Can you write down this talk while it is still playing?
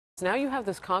Now you have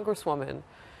this congresswoman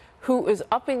who is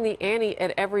upping the ante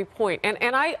at every point.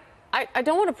 And I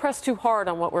don't want to press too hard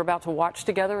on what we're about to watch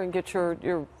together and get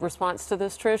your response to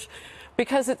this, Trish,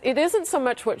 because it isn't so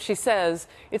much what she says,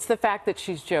 it's the fact that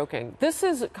she's joking. This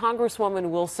is Congresswoman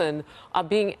Wilson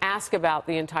being asked about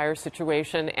the entire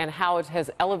situation and how it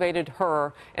has elevated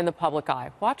her in the public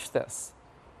eye. Watch this.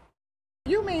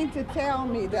 You mean to tell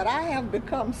me that I have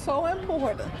become so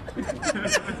important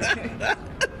that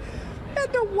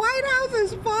the White House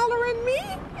is following me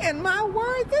and my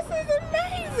words? This is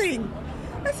amazing.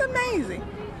 That's amazing.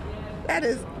 That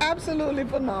is absolutely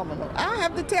phenomenal. I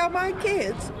have to tell my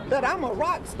kids that I'm a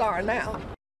rock star now.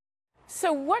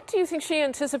 So what do you think she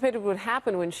anticipated would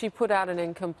happen when she put out an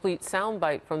incomplete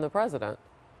soundbite from the president?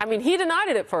 I mean, he denied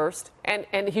it at first,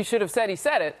 and he should have said he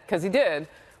said it, because he did,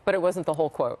 but it wasn't the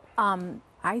whole quote.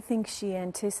 I think she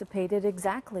anticipated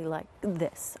exactly like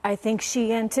this. I think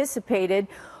she anticipated,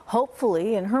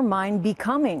 hopefully, in her mind,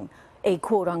 becoming a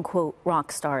quote-unquote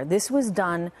rock star. This was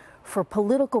done for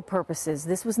political purposes.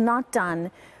 This was not done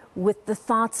with the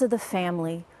thoughts of the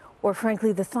family or,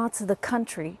 frankly, the thoughts of the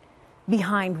country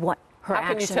behind what her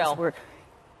actions were.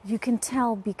 You can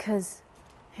tell because,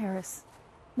 Harris,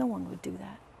 no one would do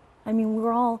that. I mean,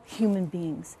 we're all human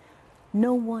beings.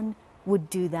 No one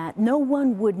would do that. No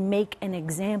one would make an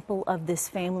example of this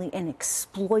family and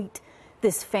exploit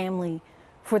this family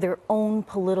for their own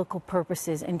political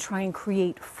purposes and try and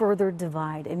create further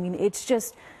divide. I mean, it's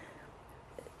just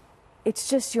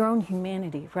your own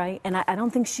humanity, right? And I don't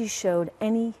think she showed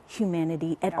any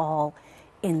humanity at all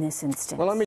in this instance. Well,